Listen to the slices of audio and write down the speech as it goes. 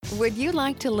Would you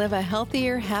like to live a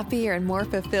healthier, happier, and more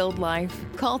fulfilled life?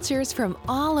 Cultures from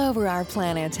all over our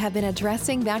planet have been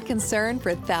addressing that concern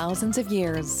for thousands of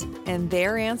years, and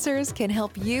their answers can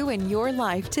help you in your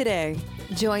life today.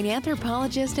 Join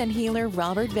anthropologist and healer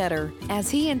Robert Vetter as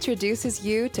he introduces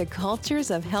you to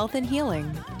cultures of health and healing.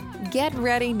 Get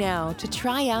ready now to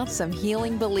try out some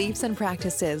healing beliefs and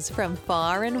practices from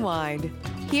far and wide.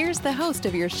 Here's the host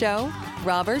of your show,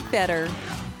 Robert Vetter.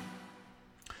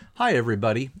 Hi,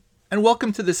 everybody, and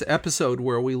welcome to this episode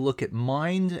where we look at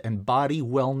mind and body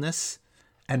wellness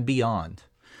and beyond,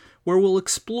 where we'll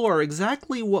explore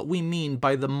exactly what we mean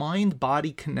by the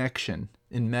mind-body connection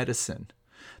in medicine.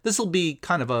 This will be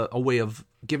kind of a way of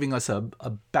giving us a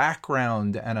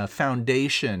background and a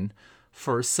foundation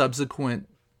for subsequent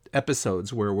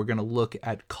episodes where we're going to look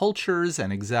at cultures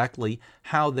and exactly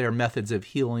how their methods of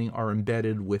healing are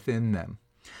embedded within them.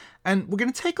 And we're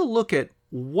going to take a look at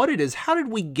what it is. How did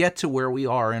we get to where we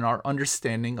are in our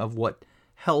understanding of what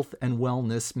health and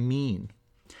wellness mean?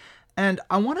 And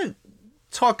I want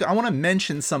to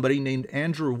mention somebody named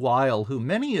Andrew Weil, who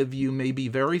many of you may be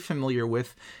very familiar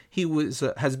with. He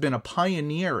has been a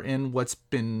pioneer in what's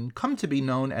come to be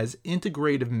known as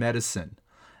integrative medicine,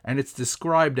 and it's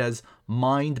described as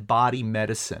mind-body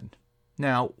medicine.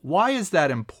 Now, why is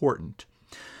that important?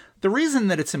 The reason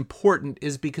that it's important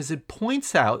is because it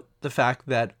points out the fact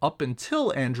that up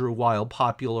until Andrew Weil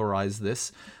popularized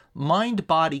this,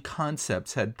 mind-body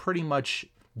concepts had pretty much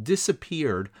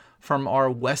disappeared from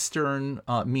our Western,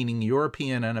 meaning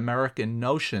European and American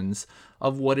notions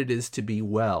of what it is to be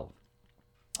well.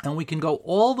 And we can go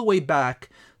all the way back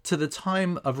to the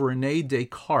time of René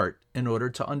Descartes in order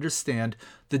to understand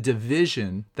the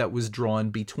division that was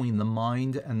drawn between the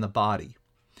mind and the body.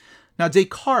 Now,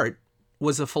 Descartes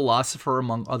was a philosopher,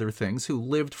 among other things, who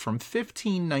lived from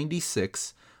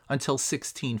 1596 until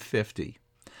 1650.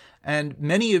 And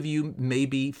many of you may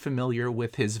be familiar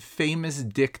with his famous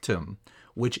dictum,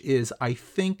 which is, "I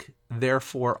think,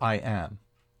 therefore I am."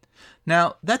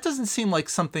 Now, that doesn't seem like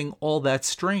something all that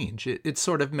strange. It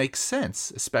sort of makes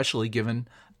sense, especially given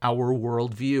our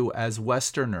worldview as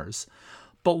Westerners.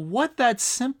 But what that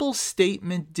simple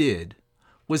statement did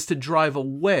was to drive a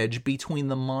wedge between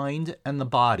the mind and the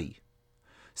body.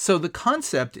 So the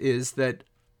concept is that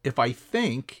if I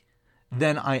think,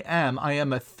 then I am. I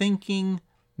am a thinking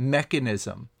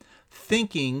mechanism.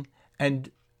 Thinking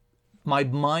and my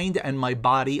mind and my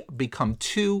body become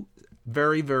two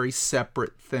very, very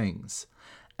separate things.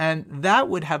 And that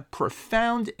would have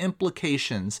profound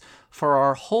implications for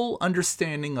our whole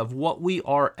understanding of what we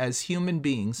are as human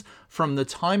beings from the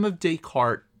time of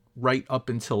Descartes right up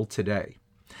until today.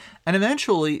 And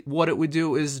eventually, what it would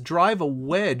do is drive a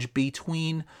wedge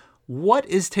between what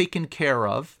is taken care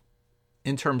of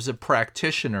in terms of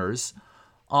practitioners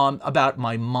about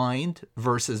my mind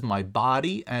versus my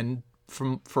body, and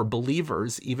for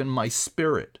believers, even my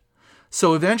spirit.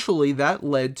 So eventually, that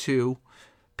led to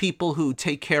people who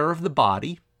take care of the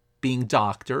body being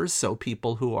doctors. So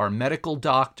people who are medical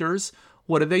doctors,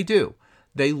 what do?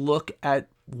 They look at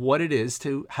what it is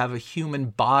to have a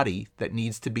human body that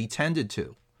needs to be tended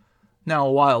to. Now,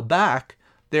 a while back,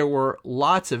 there were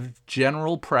lots of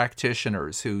general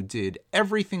practitioners who did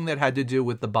everything that had to do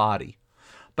with the body.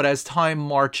 But as time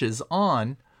marches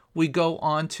on, we go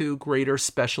on to greater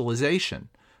specialization.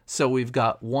 So we've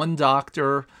got one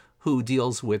doctor who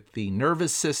deals with the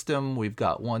nervous system. We've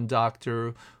got one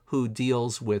doctor who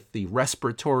deals with the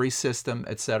respiratory system,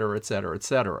 et cetera, et cetera, et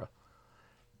cetera.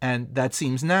 And that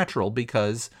seems natural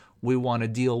because we want to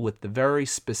deal with the very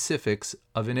specifics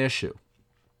of an issue.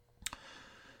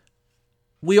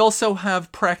 We also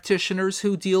have practitioners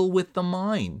who deal with the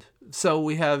mind. So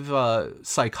we have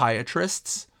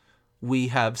psychiatrists, we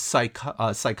have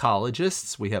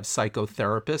psychologists, we have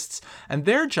psychotherapists, and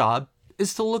their job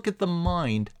is to look at the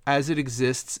mind as it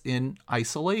exists in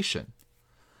isolation.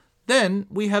 Then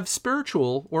we have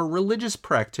spiritual or religious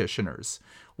practitioners.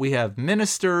 We have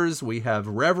ministers, we have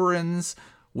reverends,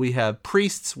 we have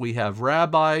priests, we have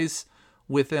rabbis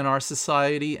within our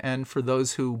society, and for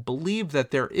those who believe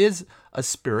that there is a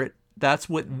spirit, that's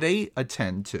what they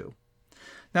attend to.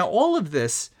 Now, all of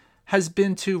this has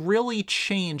been to really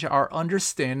change our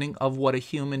understanding of what a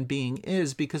human being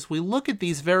is, because we look at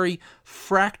these very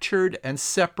fractured and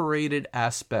separated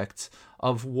aspects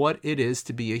of what it is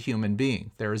to be a human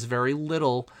being. There is very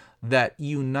little that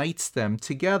unites them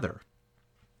together.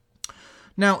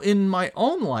 Now, in my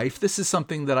own life, this is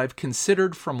something that I've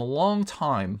considered from a long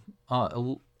time,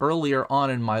 earlier on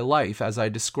in my life, as I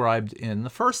described in the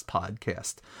first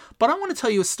podcast. But I want to tell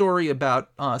you a story about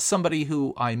somebody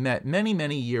who I met many,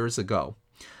 many years ago.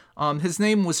 His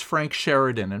name was Frank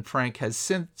Sheridan, and Frank has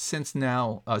since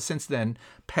then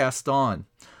passed on.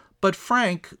 But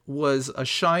Frank was a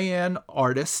Cheyenne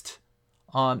artist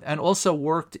and also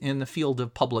worked in the field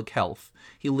of public health.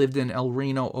 He lived in El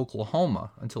Reno,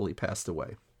 Oklahoma, until he passed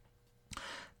away.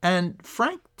 And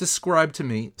Frank described to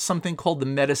me something called the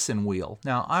medicine wheel.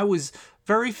 Now, I was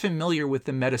very familiar with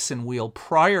the medicine wheel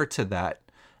prior to that,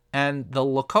 and the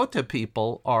Lakota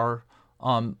people are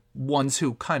ones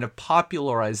who kind of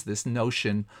popularized this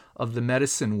notion of the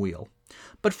medicine wheel.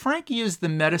 But Frank used the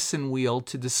medicine wheel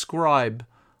to describe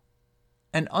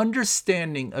an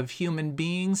understanding of human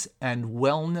beings and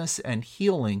wellness and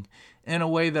healing in a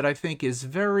way that I think is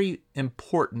very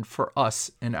important for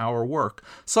us in our work.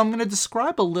 So I'm going to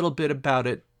describe a little bit about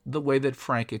it the way that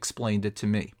Frank explained it to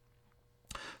me.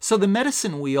 So the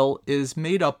medicine wheel is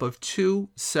made up of two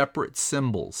separate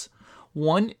symbols.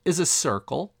 One is a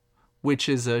circle, which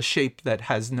is a shape that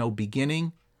has no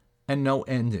beginning and no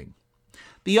ending.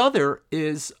 The other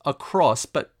is a cross,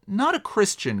 but not a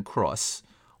Christian cross,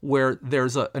 where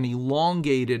there's an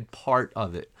elongated part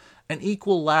of it, an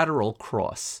equilateral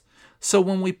cross. So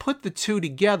when we put the two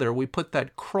together, we put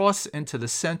that cross into the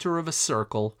center of a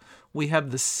circle, we have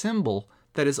the symbol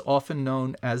that is often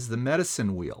known as the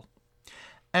medicine wheel.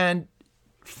 And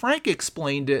Frank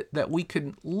explained it that we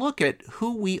can look at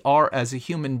who we are as a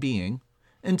human being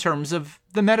in terms of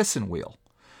the medicine wheel.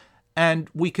 And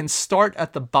we can start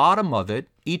at the bottom of it.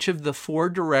 Each of the four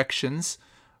directions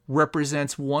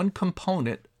represents one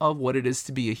component of what it is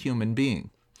to be a human being.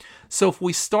 So if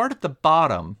we start at the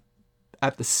bottom,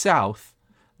 at the south,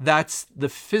 that's the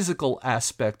physical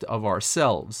aspect of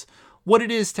ourselves, what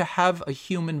it is to have a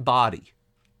human body.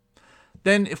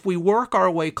 Then if we work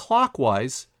our way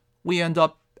clockwise, we end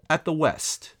up at the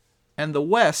west. And the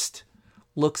west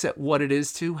looks at what it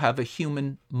is to have a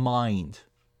human mind.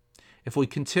 If we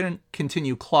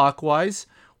continue clockwise,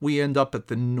 we end up at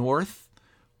the north,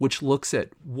 which looks at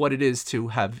what it is to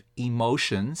have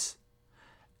emotions.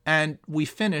 And we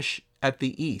finish at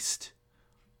the east,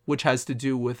 which has to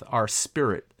do with our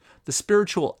spirit, the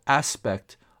spiritual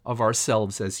aspect of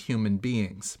ourselves as human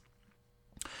beings.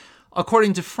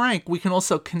 According to Frank, we can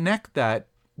also connect that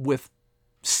with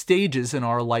stages in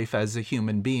our life as a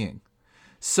human being.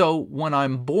 So when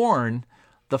I'm born,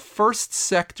 the first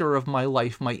sector of my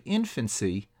life, my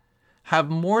infancy,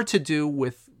 have more to do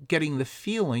with getting the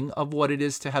feeling of what it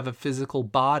is to have a physical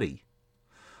body.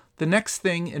 The next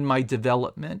thing in my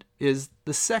development is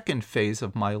the second phase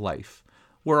of my life,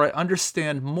 where I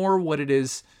understand more what it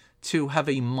is to have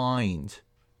a mind.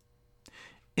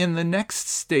 In the next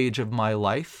stage of my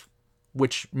life,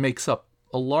 which makes up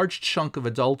a large chunk of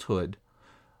adulthood,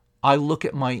 I look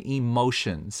at my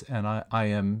emotions, and I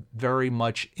am very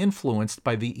much influenced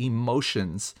by the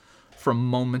emotions from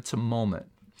moment to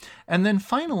moment. And then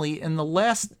finally, in the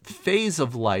last phase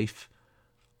of life,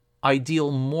 I deal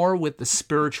more with the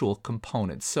spiritual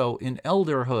component. So in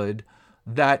elderhood,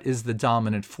 that is the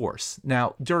dominant force.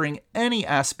 Now, during any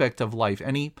aspect of life,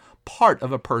 any part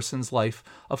of a person's life,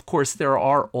 of course, there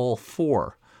are all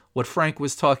four. What Frank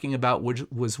was talking about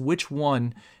was which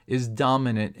one is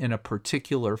dominant in a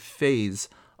particular phase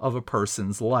of a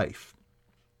person's life.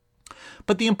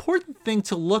 But the important thing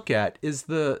to look at is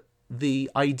the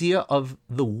idea of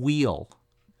the wheel,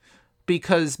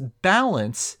 because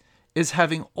balance is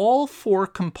having all four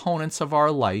components of our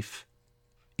life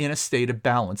in a state of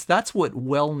balance. That's what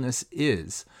wellness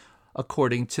is,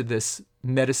 according to this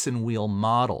medicine wheel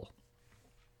model.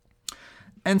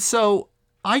 And so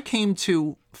I came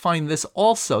to find this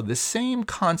also, the same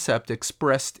concept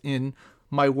expressed in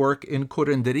my work in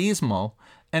Curanderismo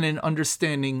and in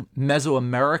understanding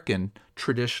Mesoamerican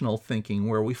traditional thinking,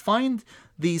 where we find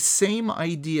these same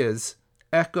ideas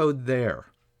echoed there.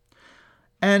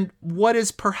 And what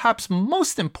is perhaps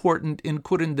most important in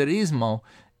Curanderismo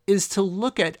is to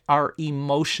look at our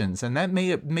emotions, and that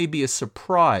may be a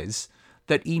surprise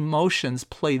that emotions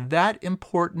play that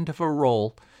important of a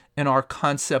role in our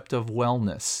concept of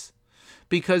wellness.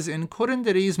 Because in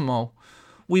Curanderismo,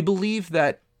 we believe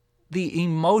that the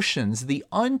emotions, the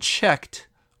unchecked,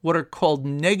 what are called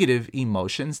negative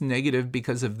emotions, negative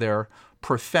because of their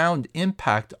profound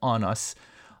impact on us,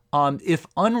 if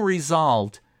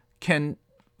unresolved, can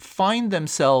find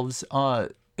themselves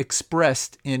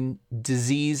expressed in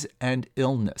disease and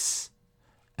illness.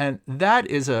 And that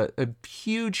is a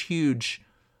huge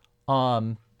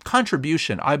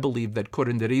contribution, I believe, that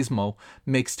Curanderismo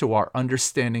makes to our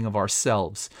understanding of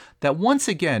ourselves. That once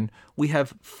again, we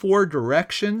have four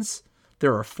directions,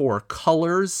 there are four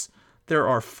colors, there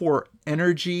are four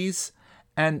energies,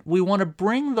 and we want to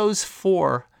bring those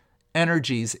four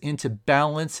energies into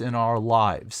balance in our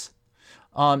lives.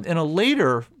 In a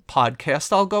later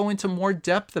podcast, I'll go into more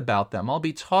depth about them. I'll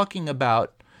be talking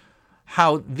about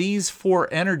how these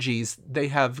four energies, they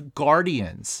have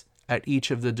guardians at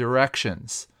each of the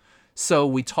directions. So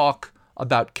we talk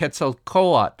about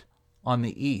Quetzalcoatl on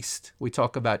the east. We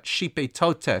talk about Xipe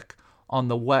Totec on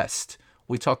the west.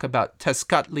 We talk about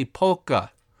Tezcatlipoca,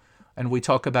 and we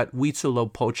talk about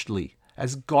Huitzilopochtli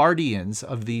as guardians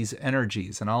of these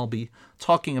energies. And I'll be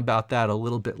talking about that a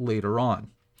little bit later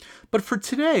on. But for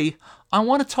today, I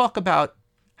want to talk about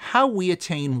how we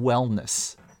attain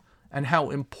wellness and how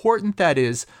important that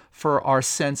is for our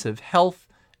sense of health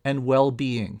and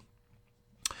well-being.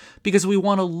 Because we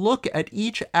want to look at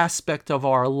each aspect of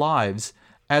our lives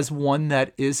as one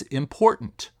that is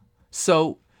important.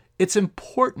 So it's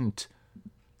important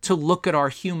to look at our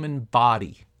human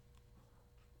body.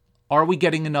 Are we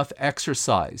getting enough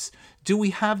exercise? Do we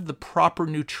have the proper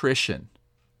nutrition?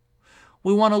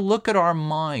 We want to look at our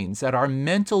minds, at our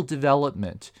mental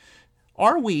development.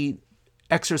 Are we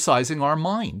exercising our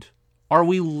mind? Are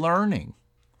we learning?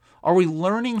 Are we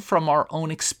learning from our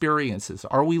own experiences?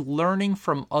 Are we learning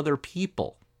from other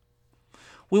people?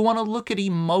 We want to look at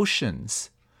emotions.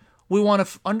 We want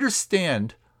to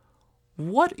understand,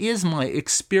 what is my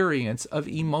experience of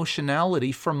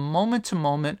emotionality from moment to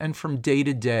moment and from day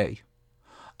to day?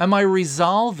 Am I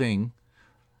resolving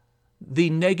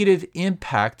the negative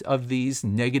impact of these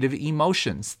negative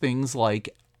emotions? Things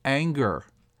like anger,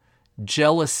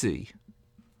 jealousy,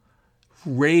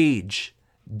 rage,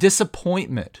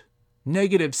 disappointment,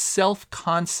 negative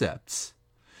self-concepts.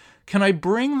 Can I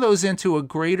bring those into a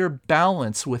greater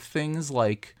balance with things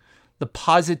like the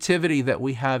positivity that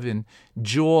we have in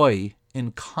joy,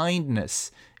 in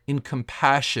kindness, in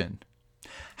compassion?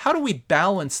 How do we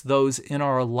balance those in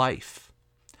our life?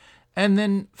 And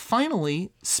then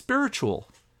finally, spiritual.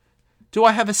 Do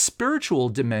I have a spiritual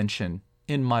dimension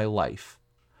in my life?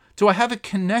 Do I have a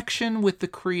connection with the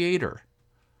Creator?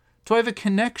 Do I have a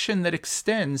connection that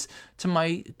extends to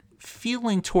my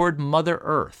feeling toward Mother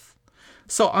Earth?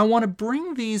 So I want to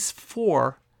bring these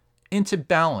four into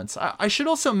balance. I should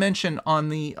also mention on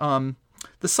the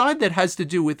side that has to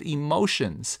do with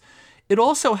emotions, it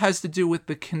also has to do with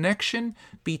the connection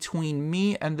between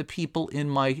me and the people in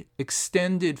my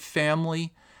extended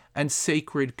family and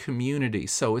sacred community.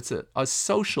 So it's a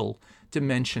social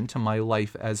dimension to my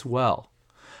life as well.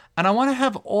 And I want to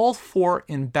have all four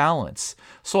in balance.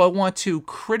 So I want to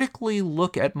critically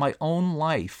look at my own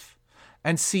life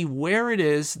and see where it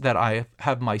is that I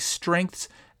have my strengths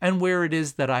and where it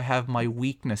is that I have my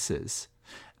weaknesses.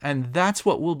 And that's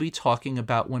what we'll be talking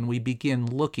about when we begin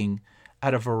looking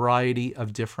at a variety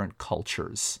of different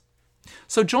cultures.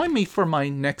 So join me for my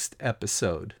next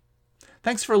episode.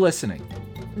 Thanks for listening.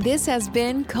 This has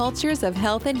been Cultures of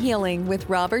Health and Healing with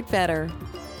Robert Vetter.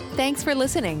 Thanks for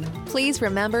listening. Please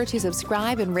remember to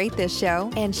subscribe and rate this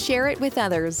show and share it with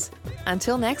others.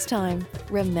 Until next time,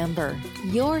 remember,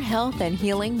 your health and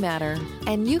healing matter,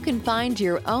 and you can find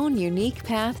your own unique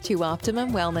path to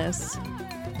optimum wellness.